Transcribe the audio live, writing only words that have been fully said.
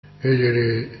ये जिहड़े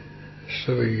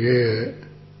सवैये है,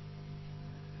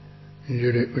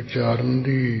 जिहड़े उच्चारण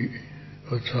की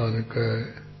उथानक है,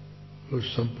 उस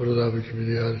संप्रदा विच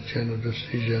विद्यार्थियों को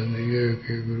दसी जाती है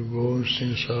कि गुरु गोबिंद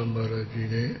सिंह साहब महाराज जी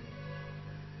ने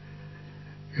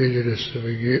ये जिहड़े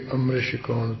सवैये अमृत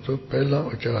छकाउण तो पहला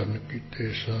उच्चारण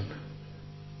किए सन।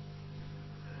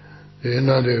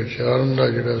 इन्हां दे उच्चारण का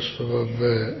जिहड़ा सबब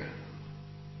है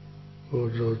वो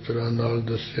दो तरह नाल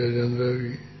दस्सिया जांदा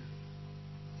भी।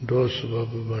 दो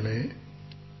सबब बने।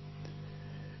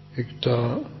 एक तां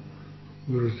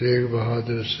गुरु तेग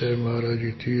बहादुर साहब महाराज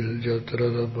जी तीर्थ यात्रा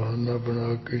का बहाना बना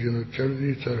के जो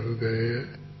चढ़ती तरफ गए है,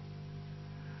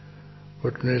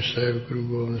 पटने साहब गुरु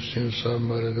गोबिंद सिंह साहब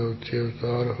महाराज का उत्थे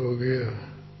अवतार हो गया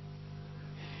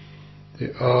ते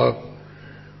आप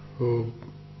वो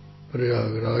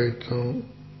प्रयागराज तो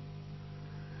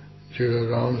जिहड़ा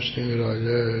राम सिंह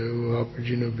राजा है वो आप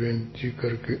जी ने बेनती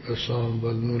करके असम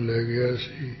वल नूं लै गया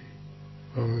सी।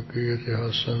 भावें कई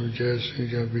इतिहासां में जय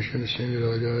सिंह या बिशन सिंह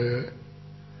राजा है,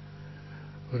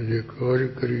 पर जे खोज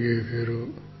करिए फिर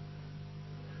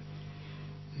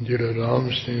जिहड़ा राम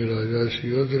सिंह राजा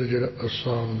सी उधर जिहड़ा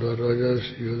असम का राजा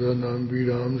सी उहदा नाम भी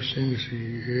राम सिंह सी।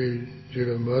 ये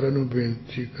जिहड़ा महाराज नूं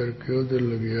बेनती करके उधर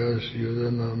लगया सी उहदा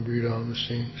नाम भी राम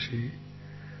सिंह सी।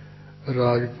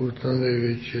 राजपूतां दे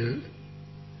विच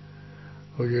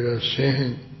वो जिहड़ा सिंह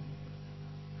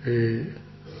ये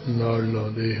नाल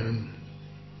लाउंदे हन।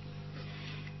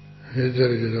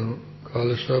 इधर जदों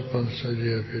खालसा पंथ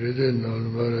सजिया फिर इहदे नाल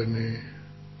महाराज ने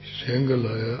सिंह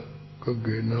लाया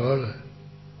घग्गे नाल।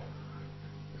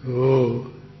 वो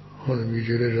हुण भी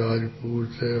जिहड़े राजपूत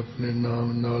है अपने नाम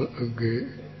नाल अगे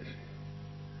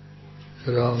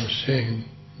राम सिंह,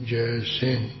 जय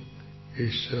सिंह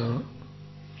इस तरह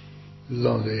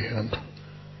लाउंदे हन।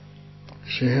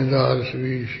 सिंह दा अर्थ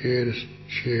भी शेर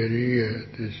शेरी है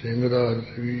ते सिंह दा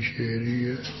अर्थ भी शेरी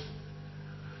है।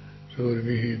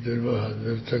 सूरबी हिदर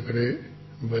बहादुर तकड़े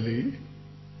बली।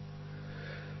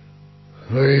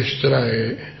 इस तरह है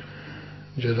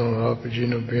जदों आप जी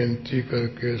ने बेनती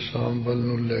करके सांबल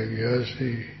नूं लै गया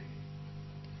सी,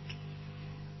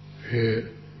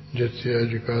 फिर जिथे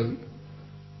अजकल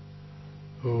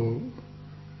वो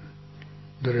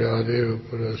दरिया के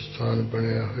उपर स्थान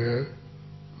बनया होया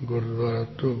गुरुद्वारा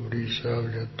धुबड़ी साहब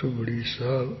या धुबड़ी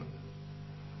साहब,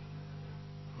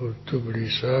 और धुबड़ी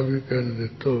साहब भी कहते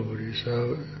धोबड़ी साहब,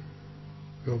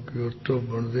 क्योंकि वो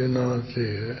धोबन के नाम से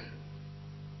है।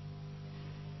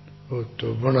 वो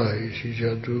धोबन आई सी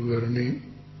जादूगरनी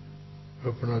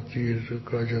अपना तीर्थ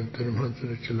का जंतर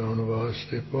मंत्र चलाने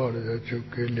वास्ते पहाड़ जा चुक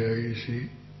के लियाई सी।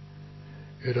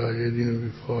 राजे दी भी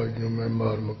फौज नूं मैं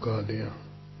मार मुका दिया।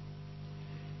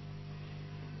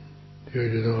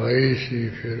 जो आई सी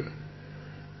फिर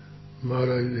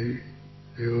महाराज दी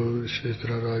इस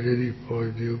तरह राजे की फौज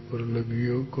के उपर लगी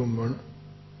वो घूमन।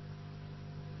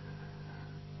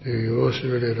 उस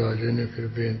वेले राजे ने फिर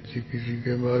बेनती की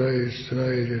कि महाराज इस तरह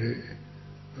ये जिहड़े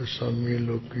असामी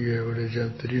लोकी है बड़े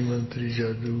जंतरी मंत्री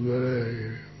जादूगर है,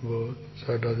 बहुत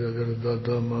साडा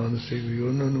दादा मान सी भी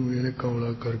उन्होंने भी इन्हें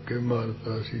कमला करके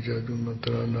मारता सी जादू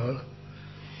मंत्रा नाल।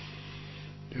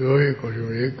 जो ही कुछ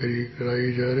ये करी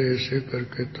कराई जा रहे, इसे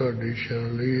करके तुहाडी शरण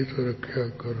लई तो रखिया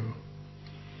करो।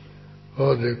 आ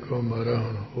देखो हमारा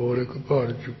हुण होर एक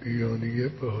पहाड़ चुकी आउंदी है,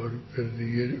 पहाड़ फिरदी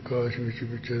है आकाश विच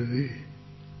विचरदी।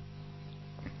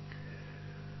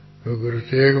 गुरु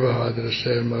तेग बहादुर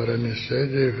साहब महाराज ने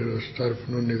सहजे फिर उस तरफ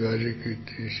नूं निगाही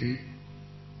कीती सी।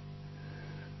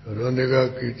 उदों निगाह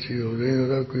कीती उदों ही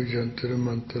उहदा कोई जंतर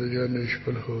मंत्र या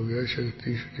निष्फल हो गया। शक्ति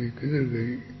शक्ति किधर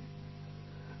गई?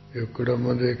 जो कड़म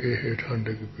दे के हेठां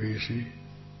डिग पई सी।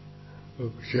 वो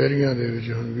कचहरियां दे विच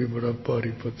हुण भी बड़ा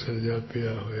भारी पत्थर जा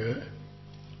पिया होया है।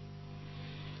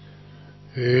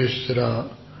 इस तरह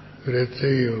फिर इत्थे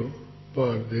ही वो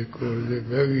पहाड़ दे कोल दे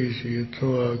बह गई सी।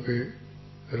 इत्थों आके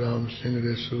राम सिंह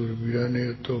दे सूरबीरां ने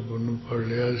धोबन नूं फड़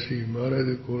लिया सी, महाराज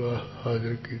दे कोल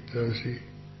हाजिर कीता सी।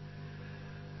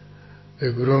 ते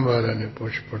गुरु महाराज ने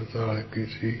पुछ पड़ताल की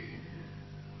सी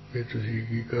कि तुसीं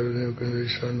की करदे हो? कहंदे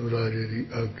सानूं राजे दी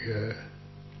आग्या है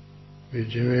भी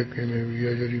जिवें किवें भी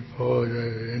आ जिहड़ी फौज है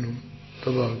इहनूं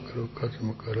तबाह करो, खत्म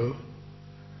करो।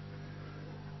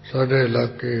 साडे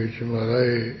इलाके विच महाराज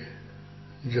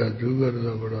जादूगर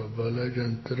दा बड़ा बल है,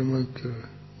 जंतर मंत्र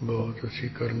बहुत असीं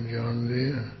करन जाणदे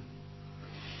हां।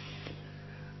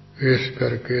 इस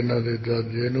करके इन्हां दे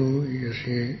दादे नूं भी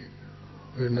असीं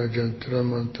इन्हां जंतरां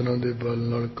मंत्रां दे बल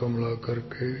नाल कमला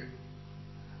करके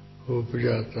वो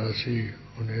भजाता सी।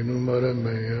 हुण इहनूं महाराज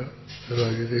मैं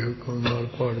राजे दे हुकम नाल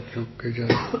पहाड़ चुक के जां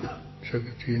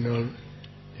शक्ति नाल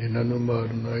इन्हां नूं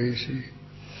मारन आई सी।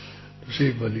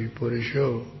 तुसीं बली पुरश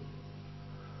हो।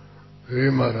 वे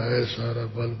महाराज सारा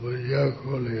बल बुझा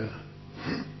खो लिया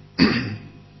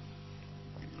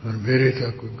और मेरी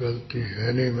तो कोई गलती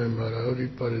है नहीं, मैं महाराज उहदी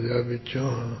प्रजा विचों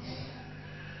हाँ।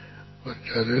 पर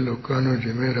ज्यादा लोगों को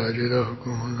जिमें राजे का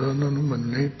हुक्म होंदा उन्होंने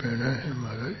मनना ही पैना है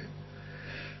महाराज।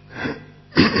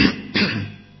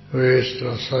 वे इस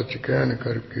तरह सच कहन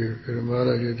करके फिर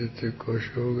महाराज जी ते खुश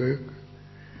हो गए।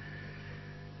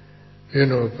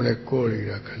 इन्हों अपने कोल ही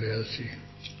रख लिया सी।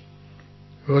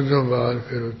 उदों बाद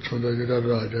फिर उत्थों का जिहड़ा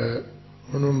राजा है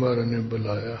उन्होंने महाराज ने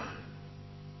बुलाया।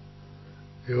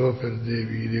 वो फिर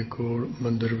देवी दे कोल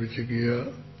मंदिर विच गया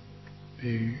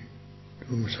भी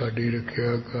तुम साडी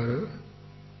रखिया कर।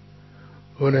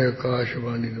 उन्हें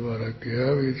आकाशवाणी द्वारा कहा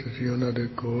भी तुसीं उन्हां दे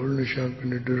कोल निशंक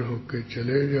निडर होके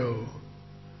चले जाओ।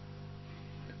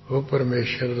 वो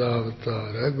परमेश्वर का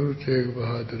अवतार है गुरु तेग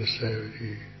बहादुर साहब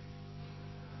जी।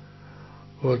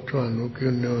 वो तुहानू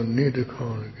क्यों नहीं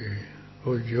दिखाउणगे,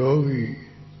 वो जो भी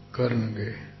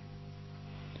करनगे।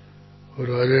 और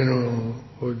राजे नूं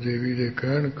वो देवी दे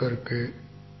कहण करके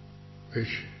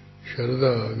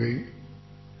शरधा आ गई।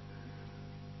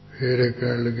 फिर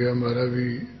कहण लग्या महाराज भी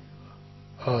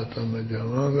आ तो मैं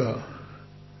जावांगा,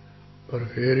 पर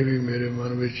फिर भी मेरे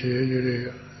मन में ये जिहड़े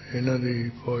इन्हां दी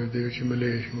फौज दे विच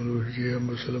मलेश मलूश जी है,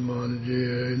 मुसलमान जी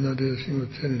है, इन्हां दे असीं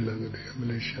उत्थे नहीं लगदे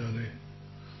मलेशियां दे।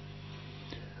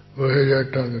 वह जिहा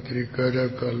ढंग तरीका जिहा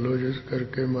कर लो जिस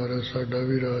करके महाराज साडा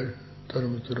भी राज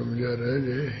धर्म धुरम जिहा रह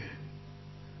जाए।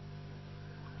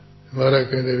 महाराज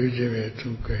कहते भी जिवें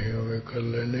तूं कहे उवें कर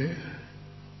लैने।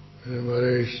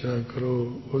 महाराज इस तरह करो,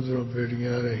 उधरों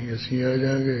बेड़ियां राही असीं आ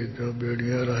जाएंगे, इधरों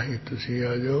बेड़ियां राही तुसीं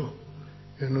आ जाओ।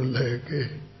 इहनूं लैके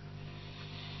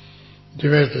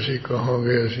जिवें तुसीं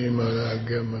कहोगे असीं महाराज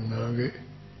आग्या मनांगे।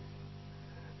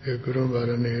 एक गुरु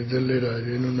महाराज ने इधरले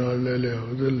राजे नूं नाल ले लिया,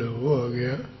 उधरले वो आ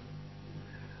गया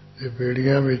ते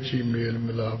बेड़ियां विच ही मेल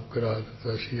मिलाप करा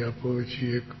दिता सी। आपो विच ही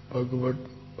एक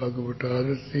पग वटा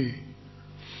दित्ती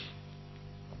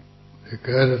ते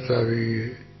कह दिता भी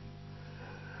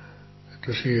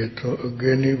तुसीं इत्थों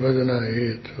अगे नहीं वधना,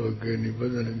 इत्थों अगे नहीं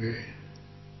वधणगे।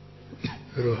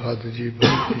 फिर वो हद जी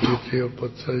बनती जिथे वो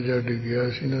पत्थर जा डिग्या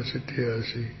सी ना सिटिया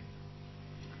सी,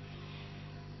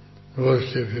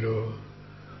 उससे फिर वो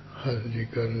हद जी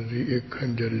कर दी। एक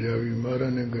खंजर जा भी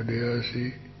महाराज ने गढ़िया सी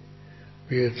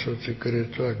भी इत्थों तिकरे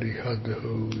तुहाडी हद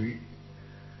होगी।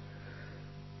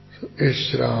 इस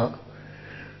तरह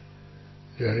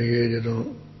यानी ये जदों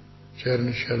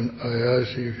चरण शरण आया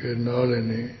सी, फिर नाल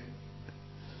इहने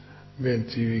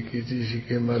बेनती भी की सी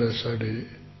कि महाराज साडे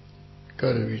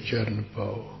घर भी चरण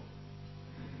पाओ।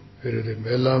 फिर ये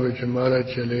महलों विच महाराज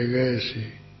चले गए सी।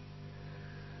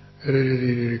 फिर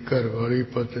जी घर वाली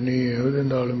पत्नी है उहदे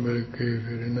नाल मिल के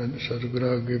फिर इन्होंने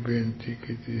सतगुरां अगे बेनती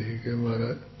की थी कि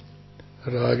महाराज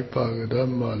राज भाग दा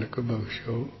मालिक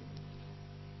बख्शो।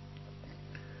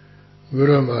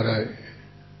 गुरु महाराज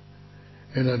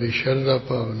इन्हां दी शरधा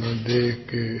भावना देख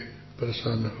के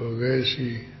प्रसन्न हो गए सी।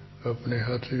 अपने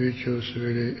हाथ विच उस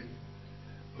वेले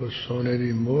उस सोने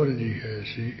की मोहर जी है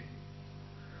सी।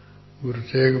 गुरु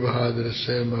तेग बहादुर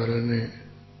साहब महाराज ने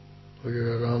वो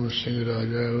जिहड़ा राम सिंह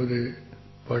राजा है उहदे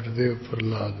पट दे उपर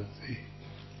ला दित्ती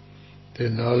ते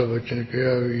नाल वचन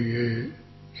कहा भी ये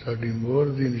साडी मोहर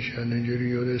की निशानी जिहड़ी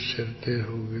उहदे सिर ते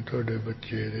होगी तुहाडे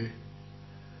बच्चे दे।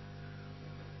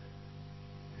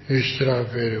 इस तरह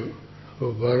फिर वो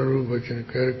बारू वचन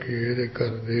करके ये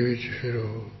घर दे विच फिर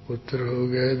वो पुत्र हो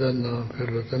गया। इहदा नाम फिर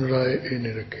रतन राय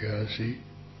इहने रखिया सी।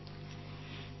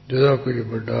 जदों कुछ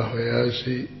बड़ा होया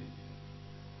सी,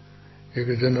 एक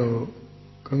दिन वो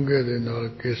कंघे दे नाल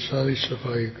केसां दी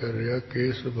सफाई कर रहा,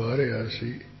 केस बाह रहा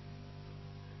सी।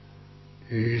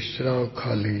 इस तरह वो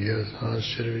खाली जिहा थां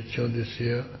सिर विचों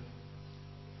दिसिया।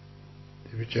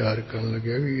 विचार करन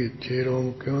लग्या भी इत्थे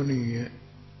रोम क्यों नहीं है।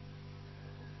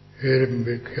 फिर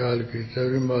ख्याल किया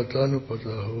भी माता नूं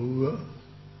पता होगा,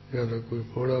 या तो कोई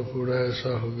फोड़ा फोड़ा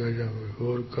ऐसा हो गया या कोई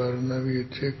होर कारण है भी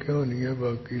इत्थे क्यों नहीं है।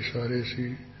 बाकी सारे सी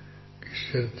कि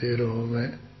सिर ते रोम है।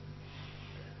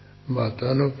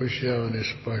 माता नूं पुछया, उन्हें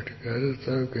स्पष्ट कह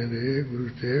दिता। कहते गुरु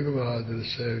तेग बहादुर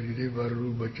साहब जी दे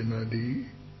बारू बचना दी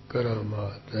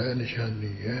करामात है,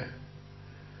 निशानी है।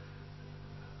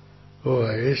 वो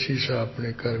आए सी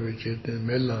अपने घर विच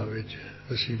महलां विच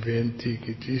असीं बेनती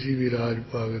की सी भी राज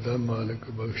भाग दा मालिक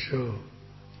बख्शो।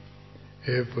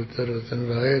 ये पुत्र रतन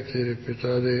राय तेरे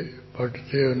पिता दे पट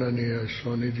ते उन्होंने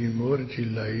सोने की मोहर जी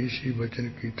लाई सी। वचन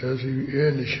किया सी भी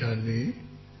यह निशानी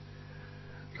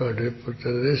तुहाडे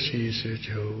पुत्र दे सीस विच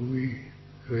होगी।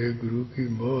 ये गुरु की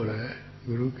मोहर है,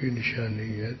 गुरु की निशानी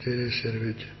है तेरे सिर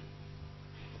विच।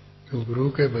 तो गुरु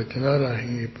के बचना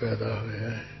राही पैदा होया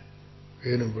है।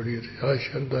 फिर बड़ी उत्साह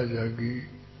श्रद्धा जागी।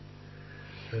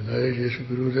 नाले जिस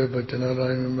गुरु के बचना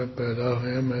राज में मैं पैदा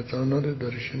होया, मैं तो उन्होंने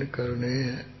दर्शन करने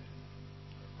हैं।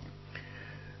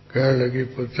 कहने लगी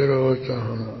पुत्र वो तो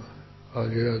हम आ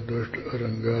जिहड़ा दुष्ट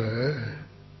अरंगा है,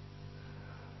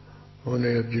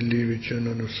 उन्हें दिल्ली विच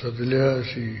उन्होंने सद लिया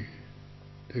सी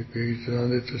ते कई तरह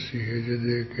के तसीहे जे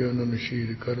दे के उन्होंने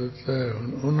शहीद कर दिता है।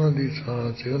 हुण उन्हां दी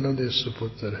थां ते उन्हां दे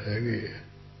सपुत्र हैगे है।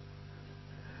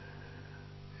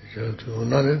 जब तू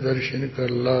उन्होंने दर्शन कर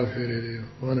ला, फिर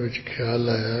मन विच ख्याल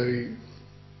आया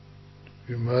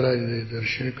भी महाराज दे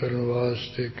दर्शन करने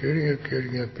वास्ते किहड़ियां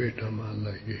किहड़ियां भेटां मान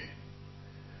लाइए।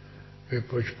 फिर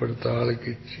पुछ पड़ताल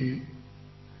की,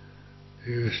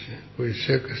 कोई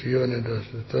सिख सी उन्हें दस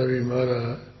दिता भी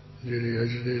महाराज जिहड़े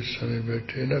अज दे समय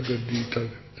बैठे ना गद्दी तक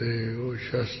ते वो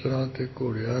शास्त्रां ते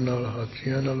घोड़ियां नाल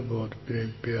हाथियां नाल बहुत प्रेम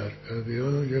प्यार करदे,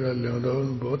 उहनूं जिहड़ा लिआउंदा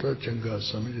उहनूं बहुता चंगा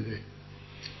समझदे।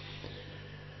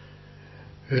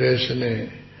 फिर इसने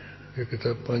एक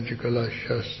तो 5 कला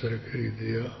शास्त्र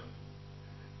खरीदिया,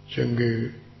 चंगे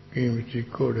कीमती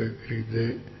घोड़े खरीदे,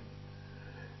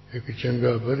 एक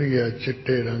चंगा वधिया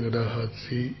चिट्टे रंग का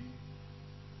हाथी,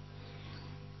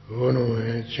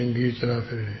 उन्होंने चंगी तरह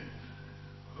फिर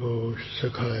वो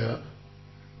सिखाया।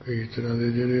 कई तरह के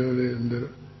जिहड़े उहदे अंदर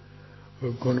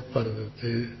गुण भर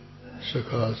दिते,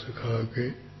 सिखा के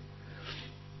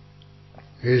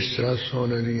इस तरह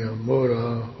सोने दीयां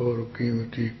मोहरां होर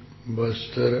कीमती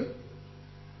वस्त्र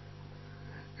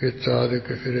इत्यादि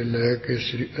फिर लैके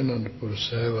श्री आनंदपुर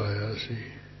साहब आया सी।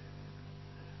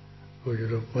 वो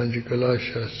जो 5 कला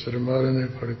शास्त्र महाराज ने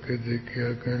फड़ के देखिया,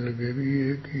 कहने लगे भी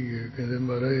ये की है? कहते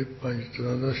महाराज ये 5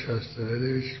 तरह का शास्त्र है,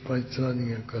 ये 5 तरह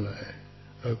दीयां कला है।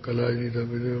 कला जी का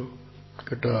विदिओ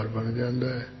कटार बन जाता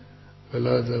है,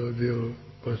 कला का विदिओ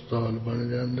पिस्तौल बन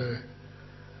जाता है,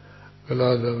 कला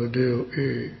का विदिओ ये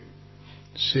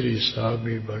श्री साहब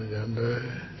भी बन जाता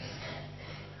है।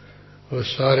 वो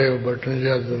सारे बटन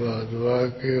जहा दबा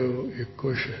के एक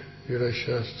कुछ जिहड़ा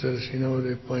शास्त्र सी ना, वो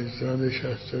 5 तरह के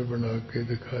शास्त्र बना के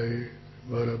दिखाए।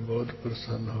 महाराज बहुत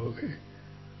प्रसन्न हो गए,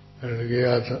 लगे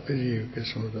आ तो अजीब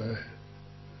किस्म का है।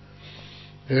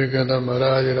 फिर कहता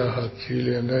महाराज जिहड़ा हाथी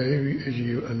लिआंदा ये भी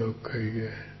अजीब अनोखा ही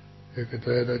है। एक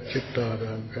तो यदा चिट्टा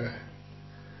रंग है,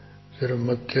 सिर्फ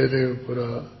मत्थे के उपर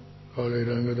काले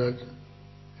रंग का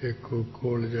एक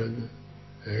कोल जद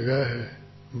हैगा है,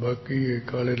 बाकी ये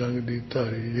काले रंग की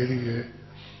धारी जिहड़ी है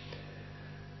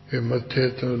ये मत्थे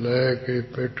तो लैके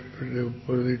पिठ के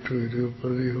उपर की ढूई के उपर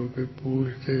की होकर पूछ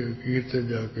के अखीर से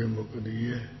जाके मुकदी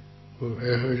है। वो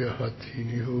इहो जिहा हाथी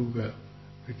नहीं होगा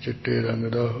भी चिट्टे रंग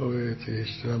का होवे ते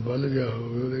इस तरह बल जा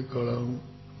होवे उहदे काला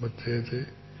मत्थे ते।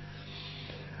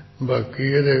 बाकी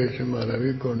इहदे विच मारा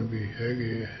भी गुण भी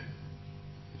हैगे है।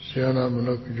 सियाना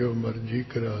मनुख जो मर्जी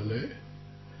करा ले,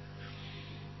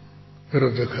 फिर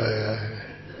दिखाया है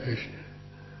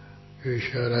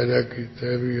इशारा जा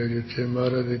किया भी जिथे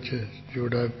महाराज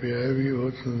जोड़ा पिया है भी वो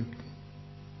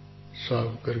साफ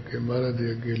करके महाराज के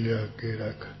अगे लिया के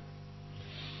रख।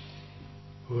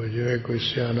 वो जिवें कोई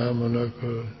सियाना मनुख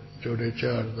जोड़े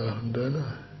झाड़दा हुंदा ना,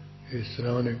 इस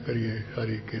तरह उन्हें करिए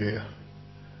खारी किरिया।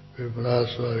 फिर बना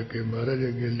सवार के महाराज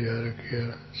अगे लिया रखिया,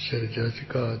 सिर जा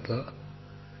झुकाता।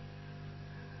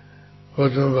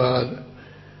 उदों बाद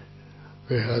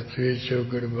हाथ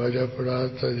गड़बाजा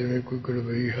फड़ाता, जिवें कोई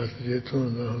गड़बई हथ जे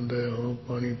धोंदा हुंदा हों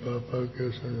पानी पा के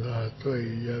उस हाथ धोई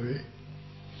जावे।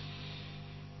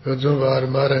 उदों बार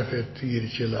महाराज फिर तीर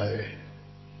चलाए,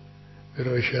 फिर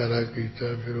इशारा किया,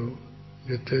 फिर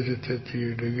जिथे जिथे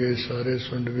तीर डिगे सारे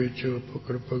सुंड विच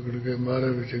पकड़ के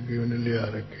महाराज विच अगे उन्हें लिया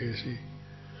रखे सी।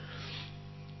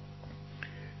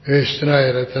 इस तरह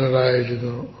रतन राय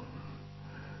जदों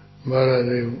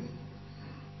महाराज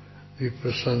की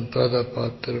प्रसन्नता का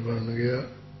पात्र बन गया,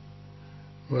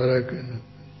 महाराज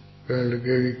कहने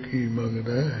लगे भी की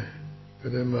मंगदा है?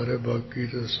 कहते मारे बाकी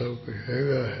तो सब कुछ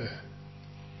हैगा है।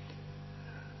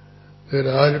 फिर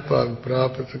राज भाग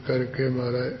प्राप्त करके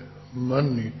महाराज मन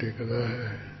नहीं टिकता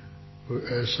है, कोई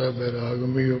ऐसा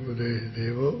वैरागमी उपदेश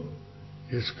देवो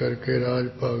जिस करके राज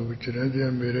भाग विच रहिंदे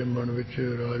मेरे मन विच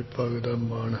राज भाग का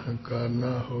मान हंकार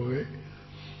ना होवे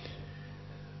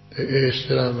ते इस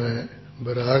तरह मैं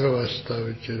बराग अवस्था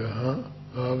विच रहा,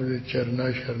 आप दे चरना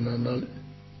शरना नाल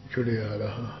जुड़िया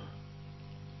रहा।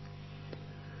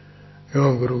 क्यों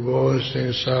गुरु गोबिंद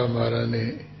सिंह साहब महाराज ने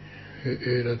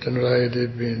रतन राय दे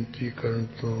बेनती करन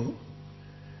तो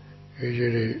ये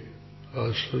जिहड़े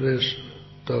आसुरे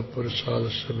तव प्रसाद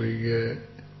सवैये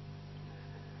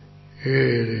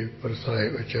ये प्रथाए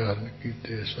उचारण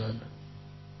कीते सन।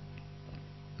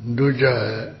 दूजा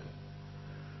है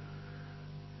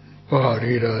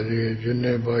पहाड़ी राजे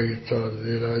जिन्ने 22 तार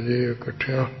दे राजे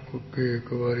इकट्ठियां कुके एक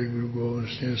बारी गुरु गोबिंद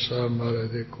सिंह साहब महाराज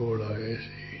दे कोल आए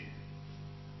सी।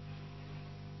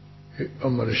 ये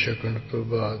अमर छकण तो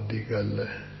बाद की गल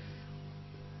है।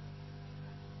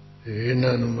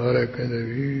 इन्हां नूं महाराज कहंदे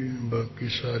भी बाकी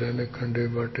सारिਆਂ ने खंडे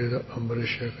बाटे दा अमृत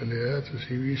छक लिया,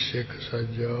 तुसीं भी सिख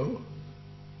सज जाओ।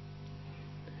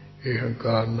 ये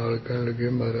हंकार नाल कहण लगे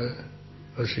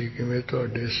महाराज असीं किवें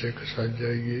तुहाडे सिख सज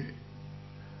जाइए,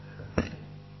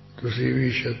 तुसीं भी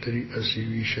छतरी असीं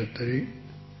भी छतरी,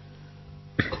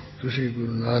 तुसीं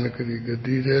गुरु नानक दी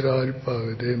गद्दी दे राज भाग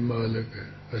दे मालक,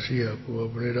 असीं आपो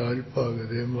अपने राज भाग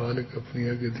दे मालक,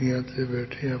 अपनियां गद्दियां ते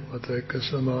बैठे आपां तां इक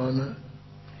समान आ।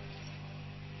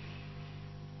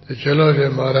 ते चलो जे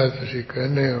महाराज तुसीं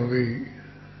कहने हो भी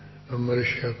अमृत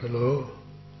छक लो,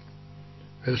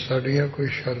 फिर साड़ियां कोई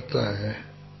शर्तां हैं,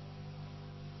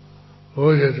 वो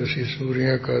जे तुसीं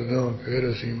सूरियां कर दो फिर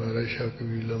असीं महाराज छक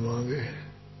भी लवांगे।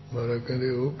 महाराज कहंदे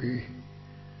वो की?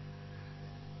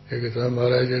 एक तां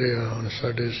महाराज जिहड़े हुण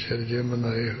साडे सिर जे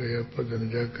मनाए होए आ भजन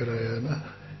जा कराया ना,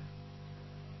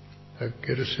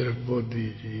 अकिर सिर्फ बोधी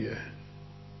जी है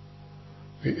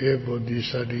भी ये बोधी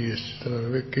साडी इस तरह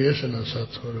रहे, केस ना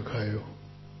साथों रखायो।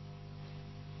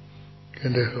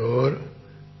 कहंदे होर?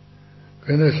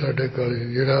 कहंदे साडे गल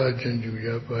जिहड़ा जंजू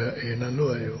जा पाया ये ना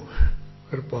लुआयो,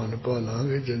 किरपान पा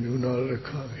लांगे जंजू नाल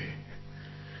रखांगे।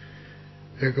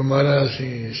 एक महाराज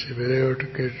असीं सवेरे उठ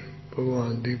के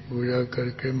भगवान की पूजा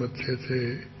करके मत्थे ते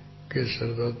केसर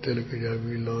का तिलक जा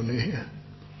भी लाने हैं,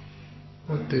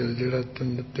 वो तिल जिहड़ा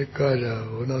तिक्का जा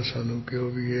वो ना सानू कहो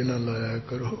भी ये ना लाया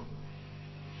करो।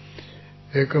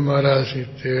 एक महाराज असीं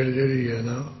तेल जिहड़ी है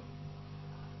ना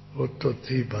वो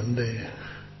धोती बन्नदे हैं,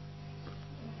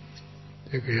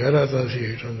 एक यारा तो असीं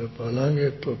हेठां दा पा लांगे,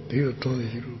 धोती उत्थों दी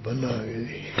जरूर बन्नांगे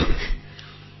जी।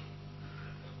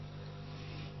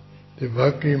 ते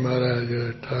बाकी महाराज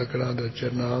ठाकरां दा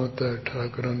चरनामत है,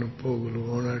 ठाकरां नूं भोग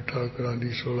लवाउणा, ठाकरां दी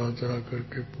 16 तरह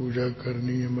करके पूजा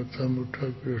करनी है, मत्था मुठा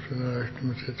कृष्ण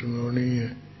अष्टम से सुनाउणी है,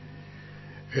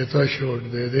 ये तां छोड़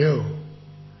दे दिओ,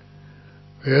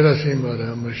 फिर असीं महाराज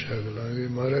अमृत छक लांगे।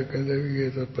 महाराज कहंदे भी ये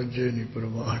तां पंजे नहीं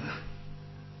प्रमाण,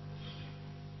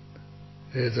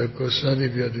 ये तां कोसां दी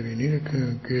बेअदबी नहीं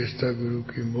रखेंगे, केस तां गुरु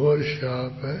की मोहर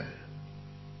छाप है,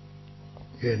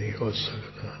 ये नहीं हो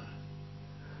सकता।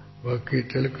 बाकी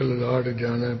तिलक ललाट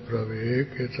जाना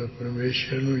प्रवेक, ये तो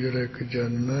परमेश्वर नूं जिहड़ा एक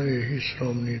जानना यही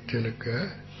श्रोमणी तिलक है,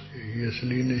 यही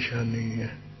असली निशानी है।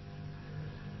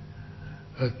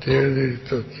 तेल दी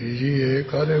धोती जी ये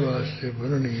काहदे वास्ते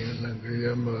बन्ननी है? लंगर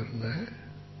जा मारना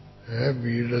है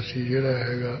वीर रसी जिहड़ा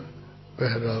हैगा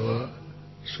पहरावा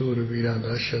सूरवीरां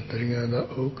दा छतरियां दा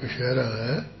वो कशहरा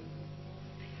है,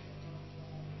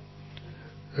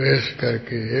 इस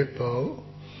करके ये पाओ।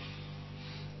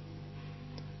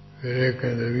 फिर ये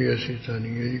कहते भी असीं तां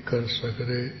नहीं जी कर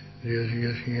सकते, जे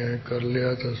असीं ऐ कर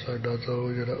लिया तो साडा तां वो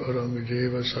जिहड़ा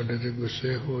औरंगजेब है साडे ते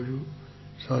गुस्से हो जू,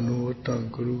 सानू वो तंग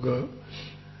करूगा,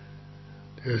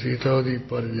 ते असीं तां ओहदी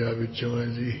प्रजा विचों है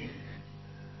जी।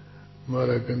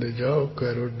 महाराज कहंदे जाओ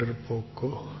करो डरपोको,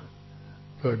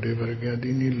 तुहाडे वर्गियां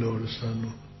दी नहीं लोड़ सानू,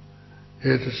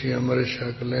 जे तुसीं अमृत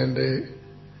छक लैंदे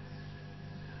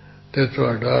ते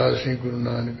तुहाडा असीं गुरु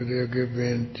नानक दे अगे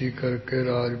बेनती करके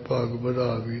राज भाग वधा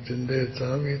भी दिंदे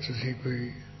तां भी तुसीं कोई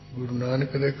गुरु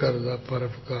नानक दे घर दा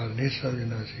परोपकार नहीं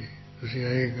समझना सी, तुसीं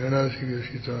ऐ कहना सी कि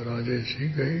असीं तां राजे सी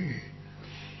गई,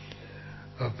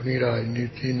 अपनी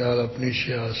राजनीति नाल अपनी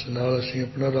सियासत नाल असीं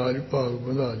अपना राज भाग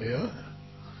वधा लिया।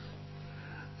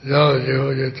 जाओ जिहो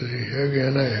जे तुसीं हैगे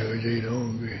ना इहो ਜਿਹੇ ही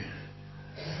रहोगे।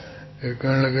 ਇਹ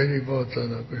कहण लगे जी बहुता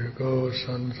ना कुछ कहो,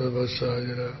 सानू तां बस आ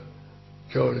जिहड़ा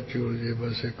चौल चूल जे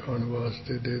बस खाण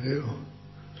वास्ते दे दिओ।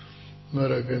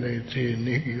 महाराज कहंदे इत्थे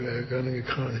नहीं की होया करनगे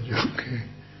खाण जोगे,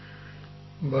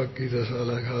 बाकी तो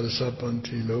साला खालसा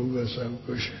पंथी लऊगा सब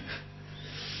कुछ।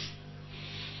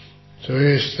 तो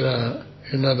इस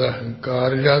तरह इन्हां दा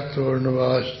हंकार जा तोड़न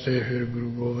वास्ते फिर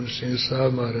गुरु गोबिंद सिंह साहब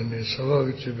महाराज ने सभा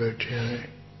विच बैठिया है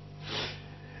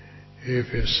ये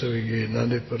फिर सवैये इन्हां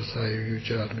दे परसाए भी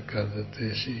उचारण कर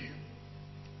दिते सी।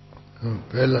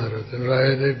 पहला रतन राय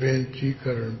दे बेनती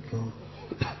करन तो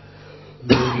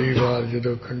दूसरी बार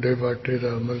जदों खंडे बाटे दा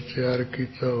अमृत तैयार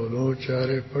कीता उदों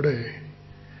उचारे पढ़े,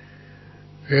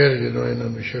 फिर जदों इन्हां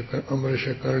नूं अमृत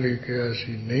छकण लई कहा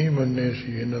सी नहीं मन्ने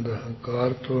सी, इन्हां दा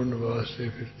हंकार तोड़न वास्ते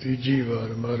फिर तीजी बार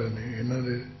महाराज ने इन्हां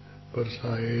दे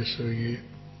परसाए सवैये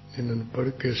इन्हां नूं पढ़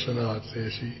के सुनाते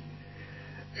सी।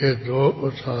 ये दो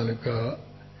उथानका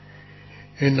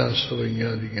इन्हां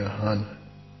सवैयां दियां हन,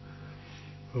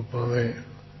 वो भावें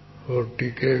होर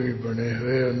टीके भी बने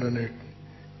हुए, उन्होंने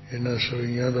इन्हां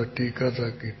सवैयां दा टीका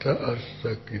तक कीता, अर्थ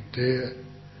तक कीते है,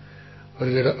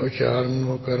 पर जिहड़ा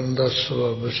उचारण करन दा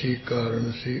सुभावसी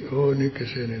कारण सी वो नहीं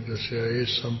किसी ने दस्सिया। ये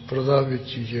संप्रदा विच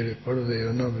ही जिहड़े पढ़दे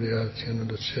उन्हां विद्यार्थियों नूं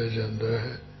दस्सिया जांदा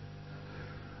है।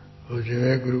 ਉਹ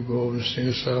ਜਿਵੇਂ ਗੁਰੂ ਗੋਬਿੰਦ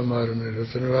ਸਿੰਘ ਸਾਹਿਬ ਮਹਾਰਾਜ ਨੇ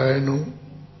ਰਤਨ ਰਾਏ ਨੂੰ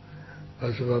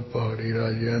ਅਥਵਾ ਪਹਾੜੀ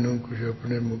ਰਾਜਿਆਂ ਨੂੰ ਕੁਝ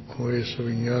ਆਪਣੇ ਮੁਖੋਂ ਇਹ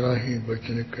ਸਵਈਆਂ ਰਾਹੀਂ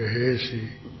ਬਚਨ ਕਹੇ ਸੀ,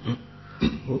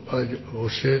 ਉਹ ਅੱਜ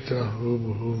ਉਸੇ ਤਰ੍ਹਾਂ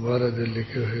ਹੂਬਹੂ ਮਹਾਰਾਜ ਦੇ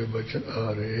ਲਿਖੇ ਹੋਏ ਬਚਨ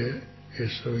ਆ ਰਹੇ ਹੈ। ਇਹ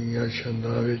ਸਵਈਆਂ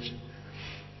ਛੰਦਾਂ ਵਿੱਚ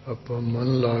ਆਪਾਂ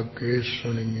ਮਨ ਲਾ ਕੇ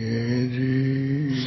ਸੁਣੀਏ ਜੀ।